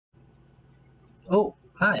Oh,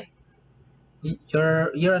 hi.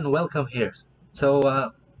 You're unwelcome here.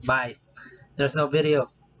 So bye. There's no video.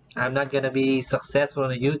 I'm not gonna be successful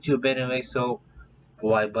on YouTube anyway, so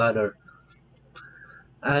why bother?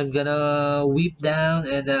 I'm gonna weep down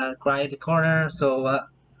and cry in the corner. So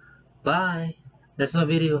bye. There's no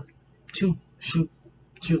video. Shoot, shoot,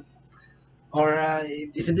 shoot. Or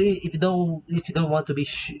if you don't want to be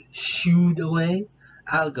shooed away,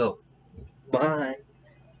 I'll go. Bye.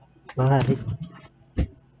 Bye.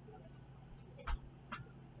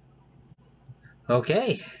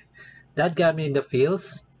 Okay, that got me in the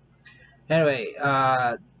feels. Anyway,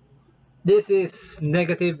 this is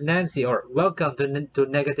Negative Nancy, or welcome to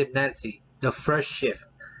Negative Nancy, the first shift.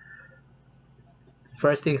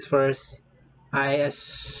 First things first, I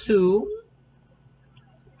assume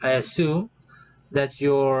I assume that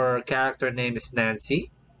your character name is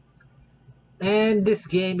Nancy, and this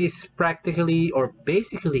game is practically or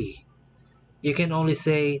basically you can only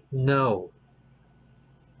say no,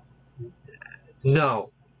 no.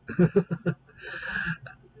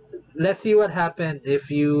 Let's see what happens if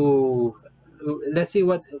you. Let's see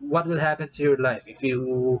what will happen to your life if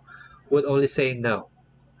you would only say no.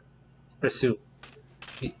 Pursue.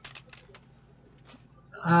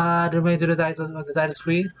 Remain to the title on the title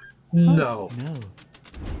screen. No, No.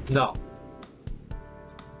 no.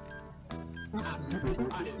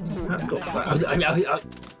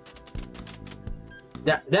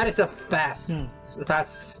 That is a No.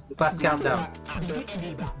 fast countdown.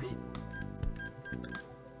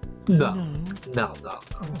 No, No. no, no,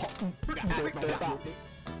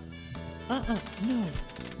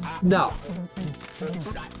 No. no,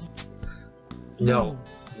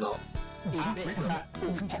 no,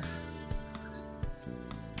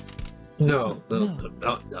 no, no, no, no,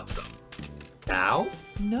 no, no, no. Now?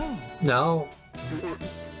 No. No.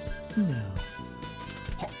 No.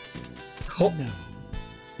 Oh, No.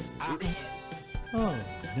 Oh,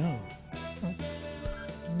 no.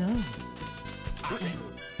 No.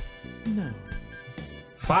 No.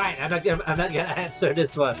 fine. I'm not gonna answer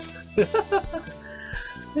this one.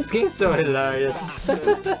 This game's so hilarious.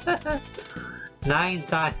 9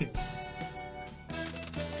 times.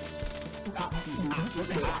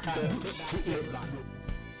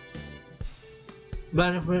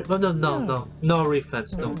 But no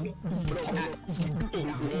refunds, no.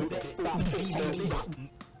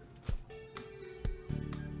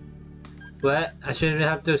 What? I shouldn't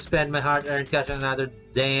have to spend my hard-earned cash on another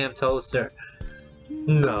damn toaster.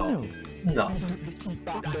 No. No.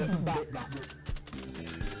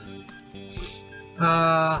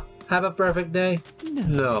 Have a perfect day?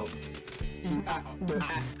 No.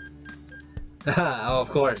 Of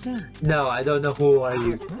course. No, I don't know who are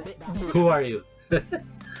you. Who are you?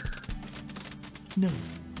 No.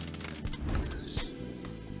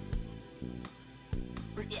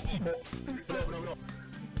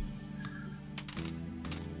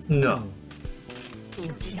 No.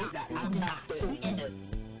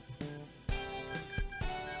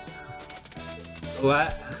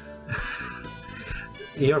 What?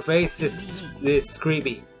 Your face is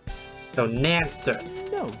creepy. So Nanster.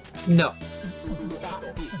 No. No.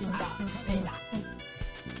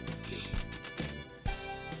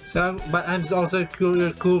 So, but I'm also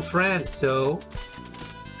your cool friend. So,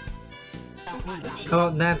 how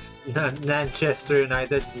about Manchester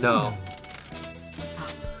United? No.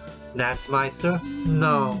 Nansmeister?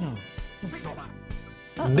 No.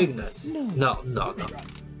 Big Nuts? No, no, no.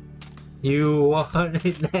 You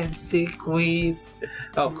wanted Nancy Queen?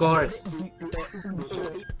 Of course.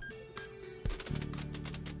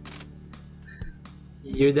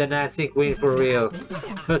 You're the Nancy Queen for real.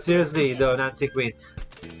 No, seriously, though, Nancy Queen.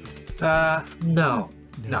 No. No,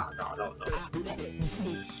 no, no, no.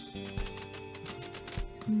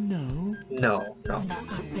 No. No, no.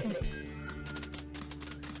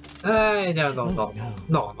 No, no, no.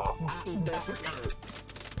 No, no.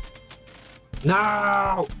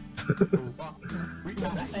 No!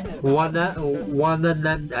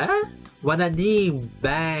 Wanna name.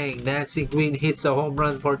 Bang! Nancy Queen hits a home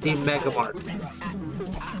run for Team Megamart.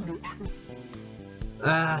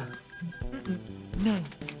 No.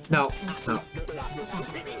 No, no.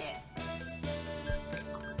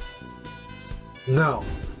 No.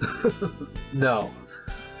 No.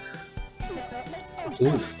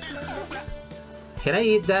 Ooh. Can I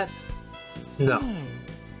eat that? No.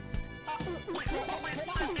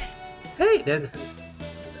 Hey, then.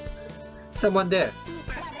 Someone there.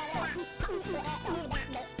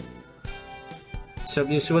 So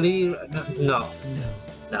usually, no. No.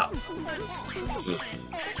 No.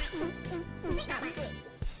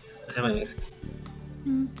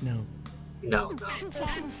 No, no.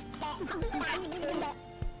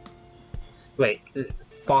 Wait,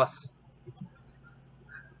 pause.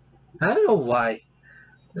 I don't know why.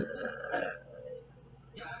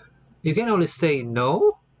 You can only say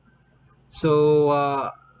no.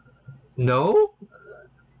 So, no,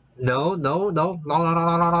 no, no, no, no, no,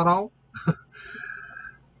 no, no, no,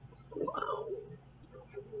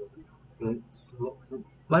 no.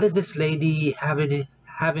 What is this lady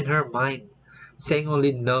having her mind? Saying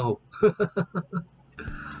only no.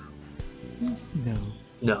 No.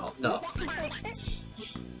 No, no,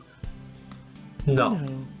 no, No.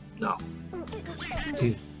 no.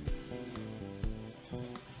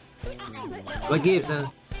 What gives, huh?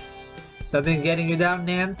 Something getting you down,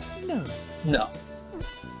 Nance? No. No,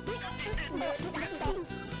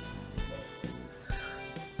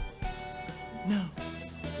 No.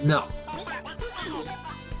 no,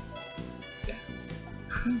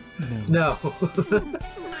 No. no.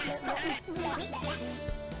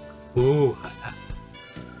 Ooh,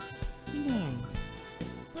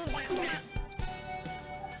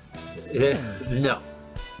 No.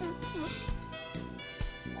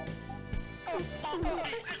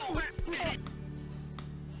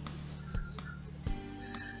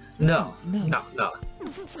 no, no, No. no, no.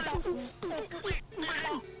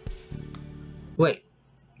 Wait,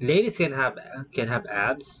 ladies can have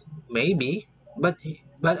abs, maybe, but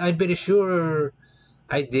I'm pretty sure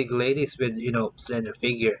I dig ladies with slender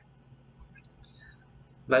figure.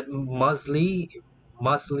 But muscly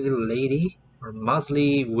lady or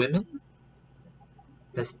muscly women,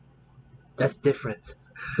 that's that's different.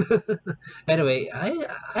 Anyway, I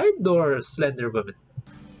adore slender women,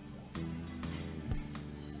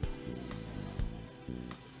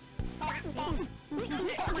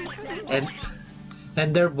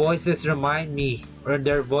 and their voices remind me, or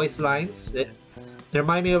their voice lines, they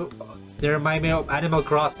remind me of Animal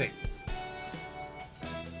Crossing.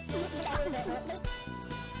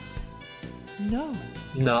 No.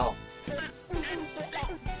 No,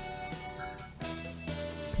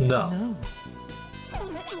 no. No.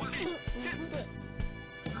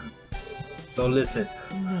 So listen,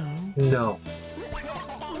 No. no.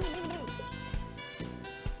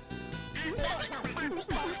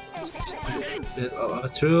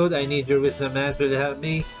 Truth, I need your wisdom answer to help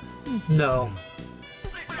me. No,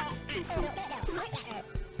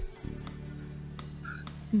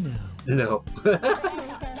 No. no.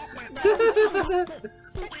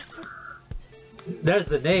 There's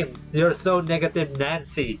the name. You're so negative,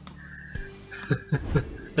 Nancy.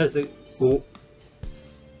 There's a. Ooh.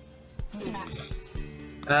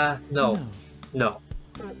 No, No. no.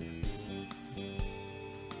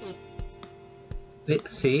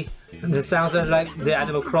 See, the sounds are like the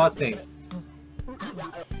Animal Crossing.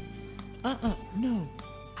 No.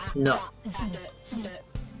 No,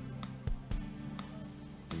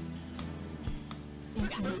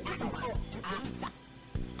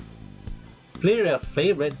 clearly a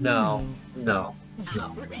favorite. No, no,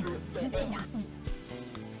 no. No,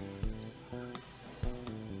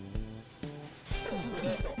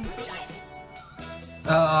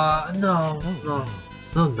 Oh, no, no.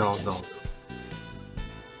 no, no, no.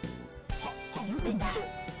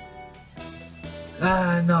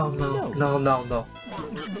 No, no, No. no, no, no.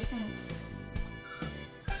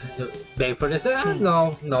 Wait for this.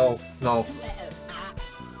 No, no, no.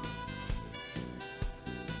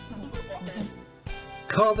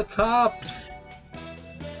 Call the cops.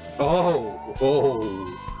 Oh,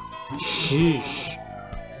 oh. Sheesh.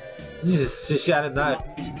 She had a knife.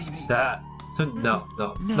 Ah, no,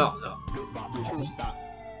 no, no, no.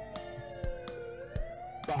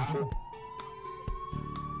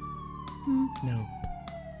 No.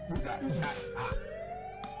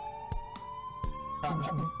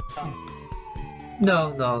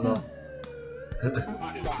 No, no, no.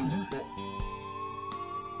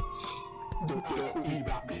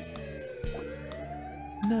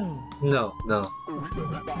 No. No, no,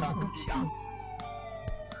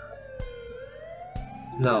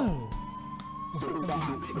 no.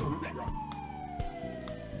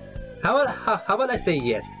 How about I say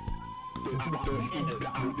yes?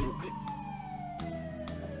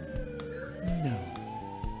 No.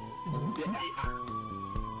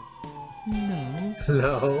 No.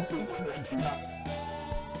 No.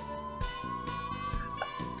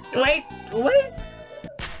 Wait, wait.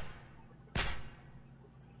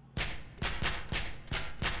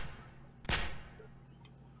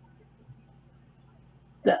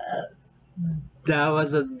 That, that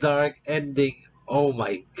was a dark ending. Oh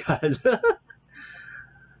my god.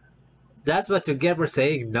 That's what you get for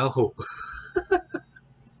saying no.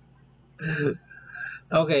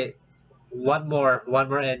 Okay, one more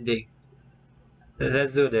ending.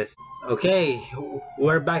 Let's do this. Okay,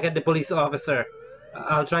 we're back at the police officer.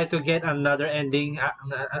 I'll try to get another ending.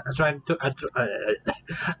 I'll try to.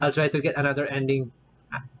 I'll try to get another ending.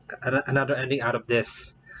 Another ending out of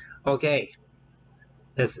this. Okay,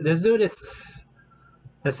 let's do this.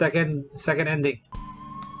 The second ending.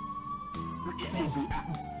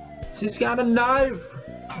 She's got a knife.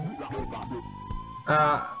 I'm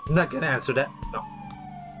not gonna answer that. No.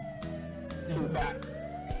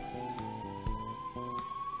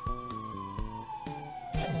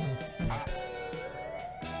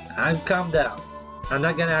 I'm calm down. I'm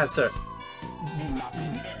not gonna answer.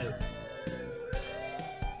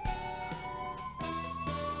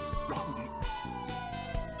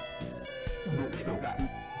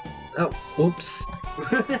 Oh, oops.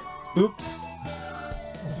 Oops.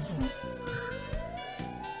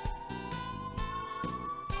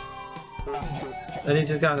 I need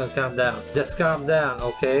to calm down. Just calm down,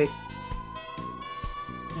 okay?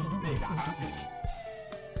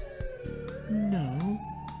 No.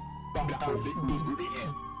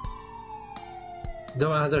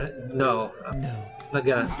 Don't answer. No, I'm No. not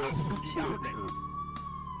gonna.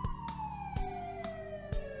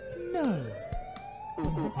 No.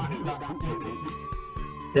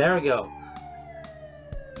 There we go.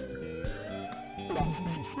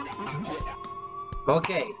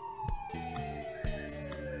 Okay.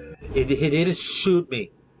 He didn't shoot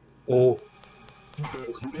me. Oh.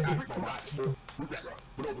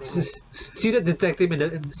 See that detective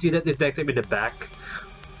in the back?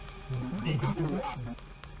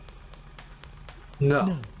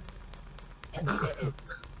 No.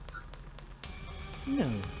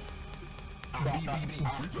 No.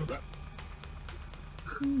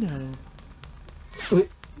 No. Wait.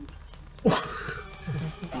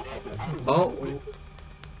 Oh,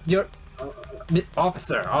 you're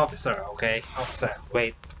officer. Okay, officer.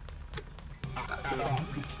 Wait.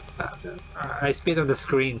 I spit on the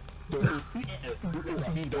screen.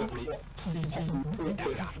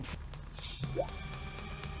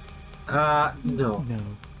 No, No.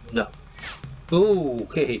 no. Ooh,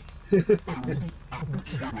 okay.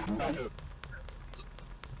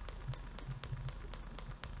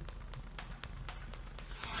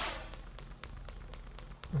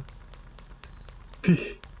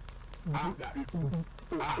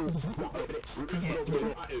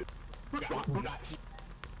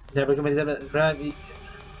 Never committed a crime.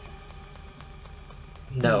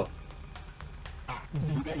 No.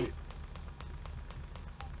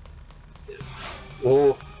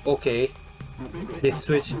 Oh, okay. They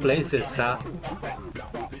switched places, huh?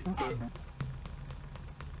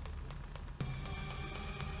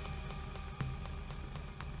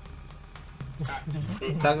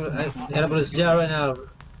 Annabelle's jail right now.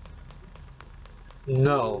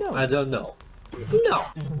 No, No. I don't know. No.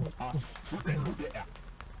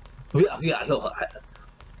 Yeah, yeah, no,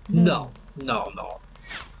 no, no.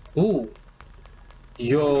 Ooh,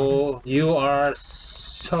 you are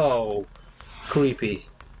so creepy.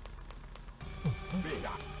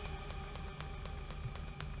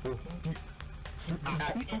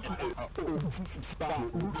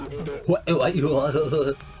 What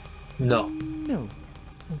you? No. No.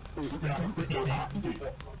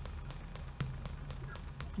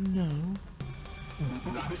 No.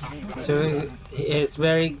 So it's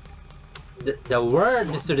very the word,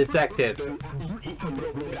 Mr. Detective.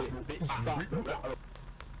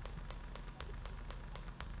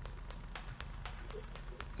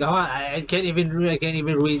 Come on, I can't even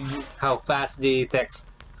read how fast the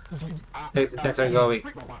texts are going.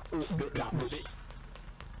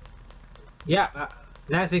 Yeah,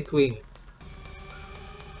 Nancy Queen.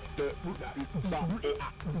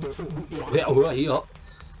 Yeah,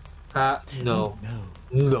 no, No.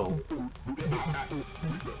 no.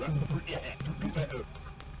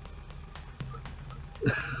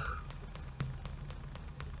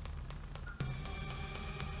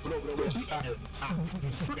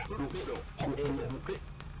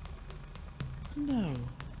 No.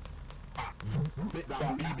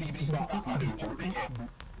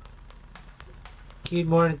 Kid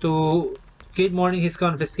morning to Kid morning his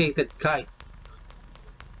confiscated kite.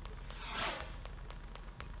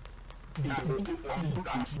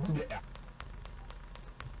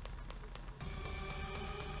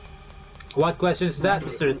 What question is that,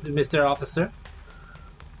 Mr. Officer?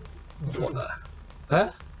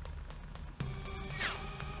 Huh?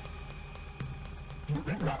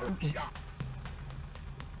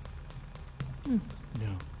 No.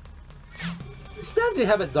 Does he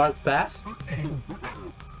have a dark past?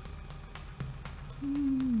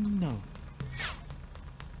 No.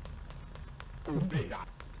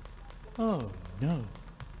 Oh, no.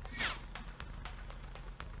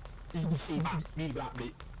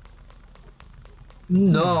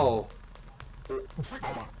 No.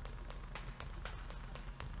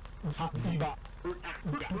 No.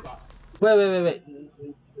 Wait.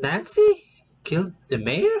 Nancy killed the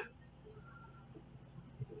mayor?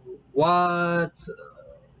 What?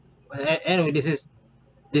 Anyway, this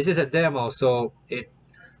is a demo, so it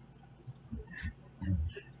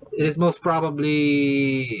is most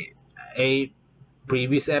probably a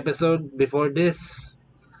previous episode before this.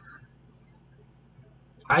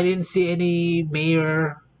 I didn't see any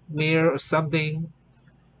mayor or something.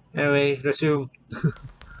 Anyway, resume.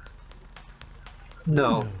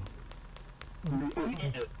 No. No.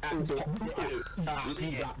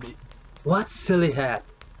 What silly hat?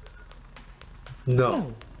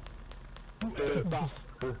 No. No.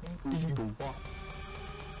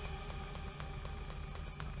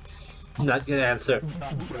 Not gonna answer.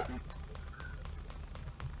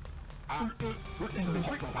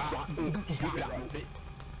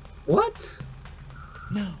 What?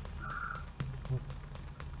 No.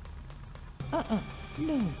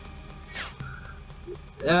 No.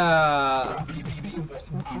 Uh,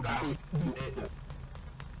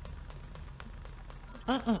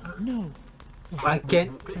 No. I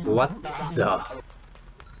can't. What the?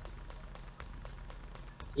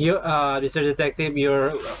 You, Mr. Detective,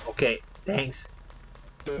 you're okay. Thanks.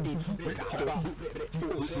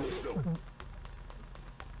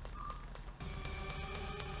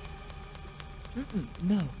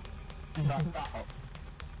 No.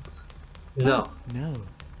 No. No.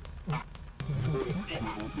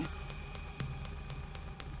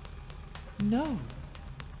 No.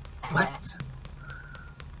 What?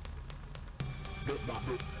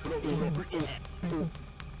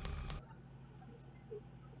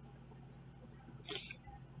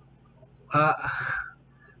 Uh,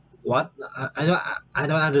 what? I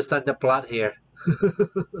don't understand the plot here.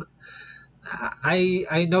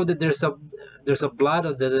 I know that there's a blood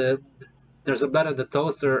on there's a blood on the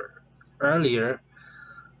toaster earlier.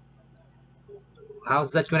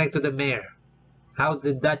 How's that connect to the mayor? How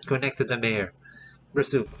did that connect to the mayor?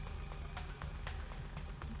 Resume.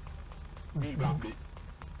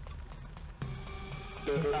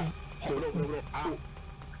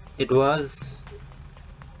 It was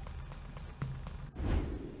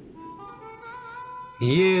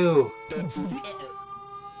you.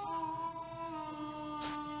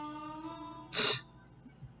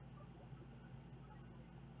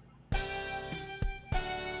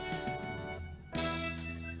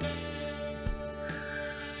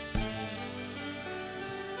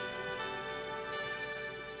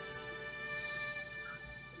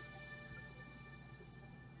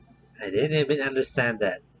 I didn't even understand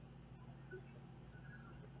that.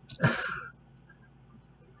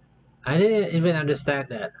 I didn't even understand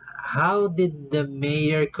that. How did the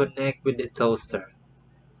mayor connect with the toaster?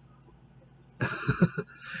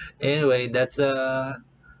 Anyway, that's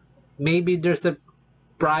maybe there's a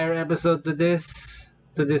prior episode to this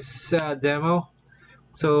demo.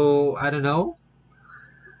 So I don't know.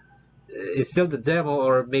 It's still the demo,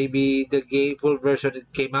 or maybe the game full version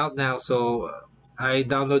it came out now. So I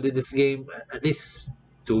downloaded this game at least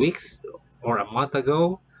 2 weeks or a month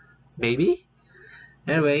ago, maybe.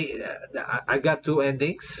 Anyway, I got two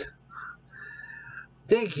endings.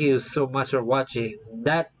 Thank you so much for watching.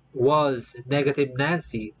 That was Negative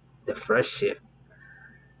Nancy, the first shift.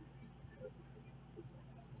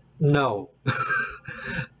 No.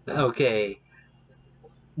 Okay.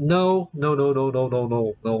 No.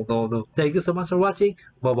 Thank you so much for watching.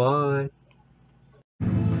 Bye bye.